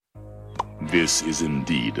This is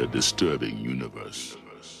indeed a disturbing universe.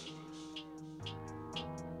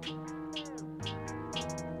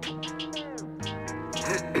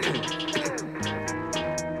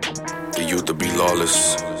 The youth to be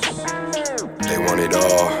lawless. They want it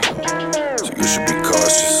all, so you should be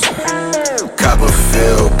cautious.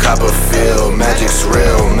 Copperfield, magic's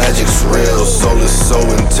real. Soul is so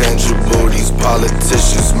intangible, these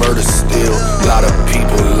politicians murder still. Lot of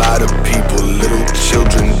people, little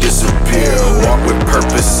children disappear. Walk with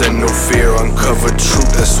purpose and no fear, uncover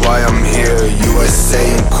truth, that's why I'm here. USA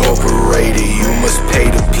Incorporated, you must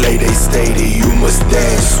pay to play, they stated. You must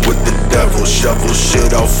dance with the devil, shovel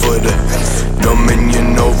shit off for the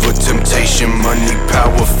dominion over temptation. Money,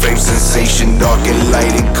 power, fame, sensation, dark and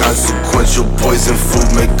light, inconsequential. Poison food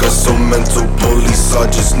make us so mental. Police are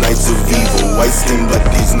just knights of evil. White skin, but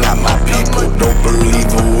these not my people. Don't believe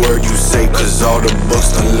a word you say, cause all the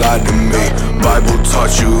books done lied to me. Bible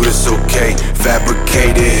taught you it's okay,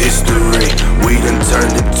 fabricated history. We done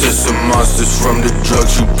turned into some monsters from the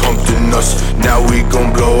drugs you pumped in us. Now we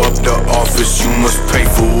gon' blow up the office, you must pay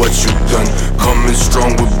for what you done. Coming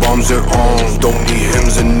strong with bombs and arms. Don't need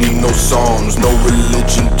hymns and need no psalms. No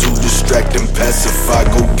religion to distract and pacify,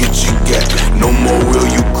 go get you gat. No more will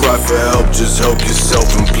you cry for help, just help yourself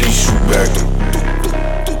and please you back.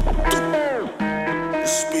 The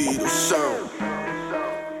speed of sound.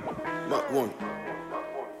 Mach 1.